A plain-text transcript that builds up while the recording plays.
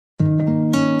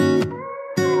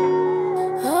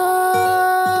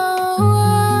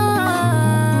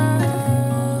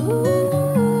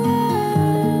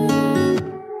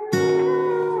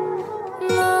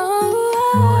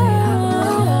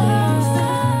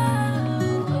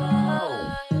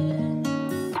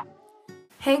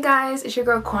Hey guys, it's your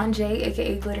girl Quon J,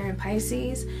 aka Glitter and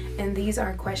Pisces, and these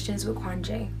are questions with Quon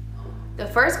J. The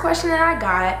first question that I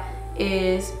got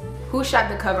is, who shot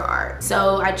the cover art?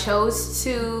 So I chose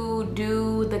to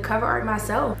do the cover art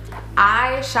myself.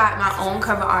 I shot my own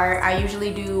cover art. I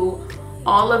usually do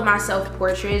all of my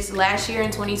self-portraits. Last year in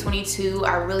 2022,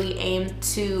 I really aimed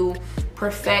to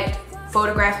perfect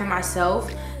photographing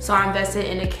myself. So I invested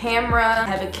in a camera. I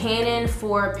have a Canon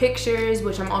for pictures,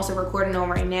 which I'm also recording on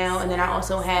right now. And then I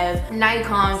also have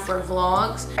Nikon for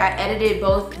vlogs. I edited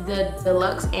both the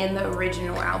deluxe and the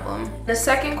original album. The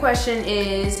second question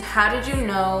is, how did you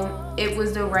know it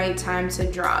was the right time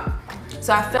to drop?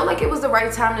 So I felt like it was the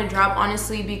right time to drop,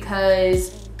 honestly,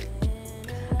 because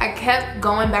I kept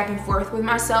going back and forth with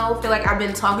myself. I feel like I've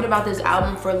been talking about this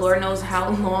album for Lord knows how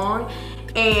long,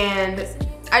 and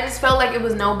I just felt like it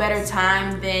was no better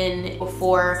time than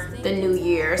before the new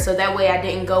year. So that way I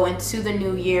didn't go into the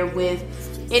new year with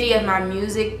any of my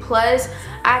music. Plus,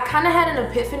 I kind of had an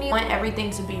epiphany. I want everything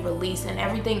to be released, and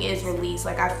everything is released.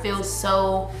 Like, I feel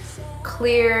so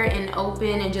clear and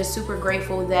open and just super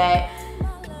grateful that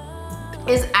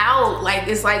it's out. Like,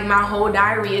 it's like my whole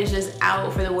diary is just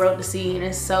out for the world to see, and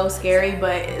it's so scary,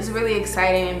 but it's really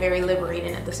exciting and very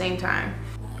liberating at the same time.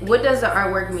 What does the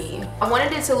artwork mean? I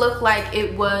wanted it to look like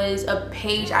it was a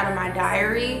page out of my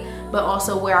diary, but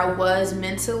also where I was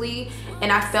mentally.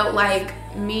 And I felt like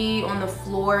me on the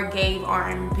floor gave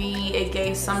R&B. It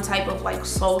gave some type of like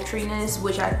sultriness,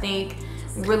 which I think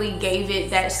really gave it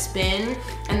that spin.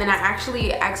 And then I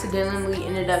actually accidentally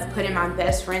ended up putting my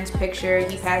best friend's picture.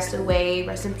 He passed away.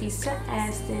 Rest in peace to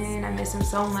Aston. I miss him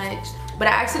so much. But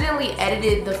I accidentally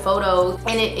edited the photos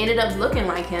and it ended up looking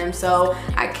like him. So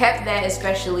I kept that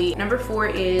especially. Number 4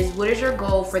 is, what is your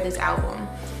goal for this album?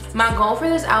 My goal for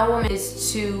this album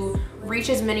is to reach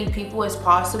as many people as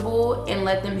possible and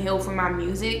let them heal from my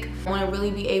music. I want to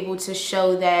really be able to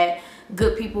show that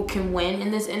good people can win in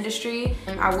this industry.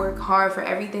 I work hard for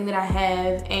everything that I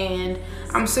have, and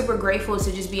I'm super grateful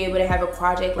to just be able to have a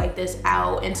project like this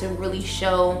out and to really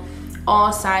show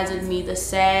all sides of me, the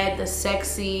sad, the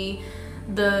sexy,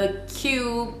 the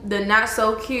cute, the not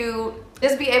so cute.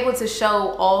 Just be able to show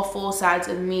all full sides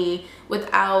of me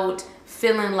without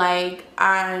feeling like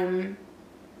I'm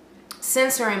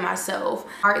censoring myself.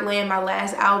 Heartland, my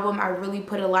last album, I really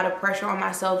put a lot of pressure on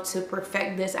myself to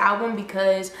perfect this album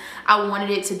because I wanted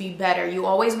it to be better. You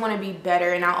always want to be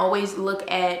better, and I always look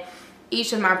at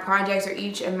each of my projects or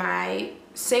each of my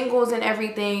singles and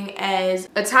everything as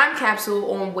a time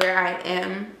capsule on where I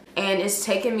am. And it's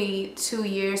taken me 2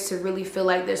 years to really feel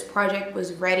like this project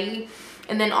was ready.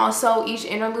 And then also each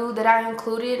interlude that I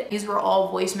included, these were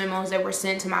all voice memos that were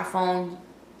sent to my phone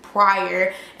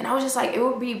prior, and I was just like, it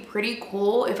would be pretty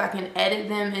cool if I can edit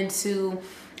them into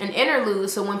an interlude,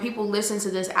 so when people listen to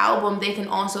this album, they can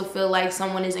also feel like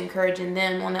someone is encouraging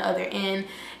them on the other end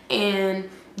and,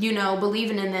 you know,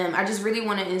 believing in them. I just really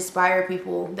want to inspire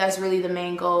people. That's really the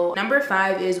main goal. Number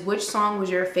 5 is, which song was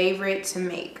your favorite to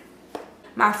make?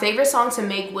 My favorite song to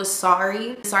make was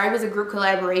Sorry. Sorry was a group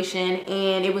collaboration,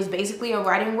 and it was basically a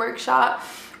writing workshop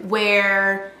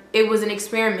where it was an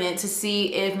experiment to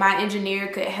see if my engineer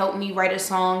could help me write a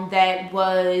song that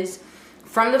was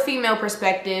from the female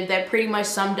perspective, that pretty much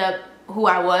summed up who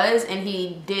I was, and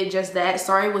he did just that.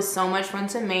 Sorry was so much fun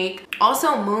to make.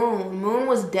 Also Moon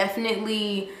was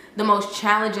definitely the most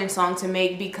challenging song to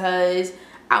make because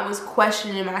I was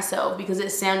questioning myself because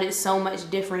it sounded so much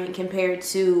different compared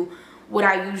to what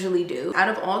I usually do. Out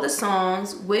of all the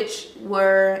songs, which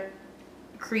were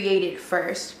created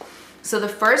first? So the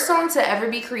first song to ever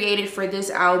be created for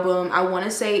this album, I want to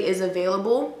say, is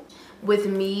Available, with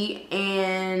me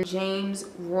and James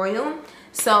Royal.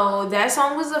 So that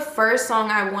song was the first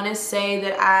song I want to say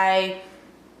that I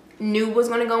knew was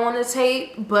going to go on the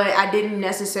tape, but I didn't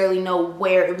necessarily know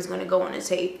where it was going to go on the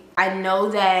tape. I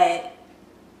know that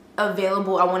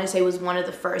Available, I want to say, was one of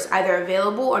the first, either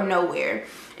Available or Nowhere.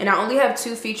 And I only have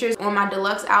 2 features on my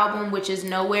deluxe album, which is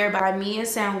Nowhere by me and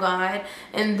Sound God,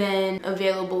 and then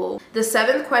Available. The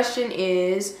 7th question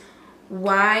is,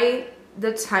 why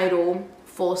the title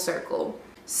Full Circle?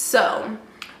 So,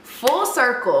 Full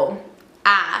Circle,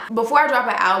 before I drop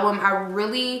an album, I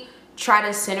really try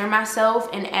to center myself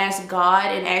and ask God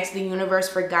and ask the universe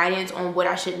for guidance on what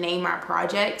I should name my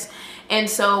projects. And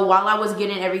so while I was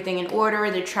getting everything in order,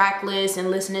 the track list,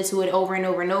 and listening to it over and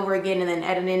over and over again, and then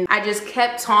editing, I just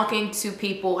kept talking to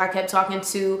people. I kept talking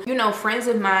to, you know, friends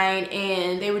of mine,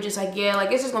 and they were just like, yeah,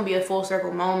 like, it's just gonna be a full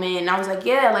circle moment. And I was like,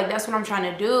 yeah, like, that's what I'm trying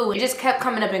to do. It just kept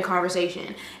coming up in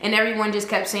conversation, and everyone just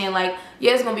kept saying like,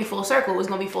 yeah, it's gonna be full circle, it's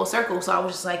gonna be full circle. So I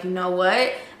was just like, you know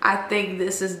what, I think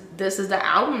this is the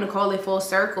album to call it full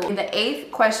circle. And the 8th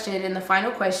question and the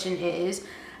final question is,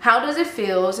 how does it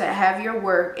feel to have your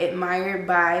work admired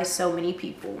by so many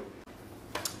people?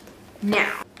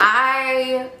 Now,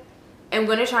 I am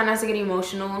gonna try not to get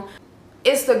emotional.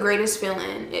 It's the greatest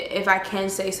feeling, if I can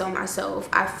say so myself.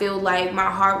 I feel like my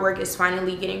hard work is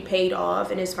finally getting paid off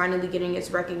and it's finally getting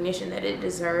its recognition that it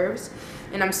deserves.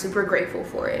 And I'm super grateful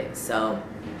for it. So,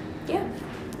 yeah.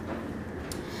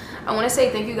 I want to say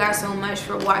thank you guys so much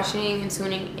for watching and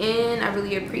tuning in. I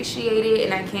really appreciate it,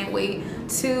 and I can't wait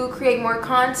to create more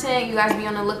content. You guys be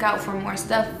on the lookout for more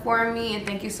stuff for me, and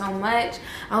thank you so much.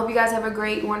 I hope you guys have a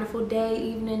great, wonderful day,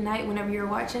 evening, night, whenever you're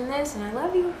watching this, and I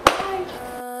love you. Bye.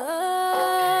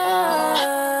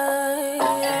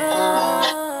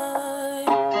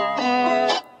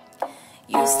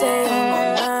 You stay on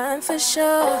my mind for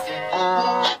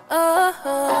sure.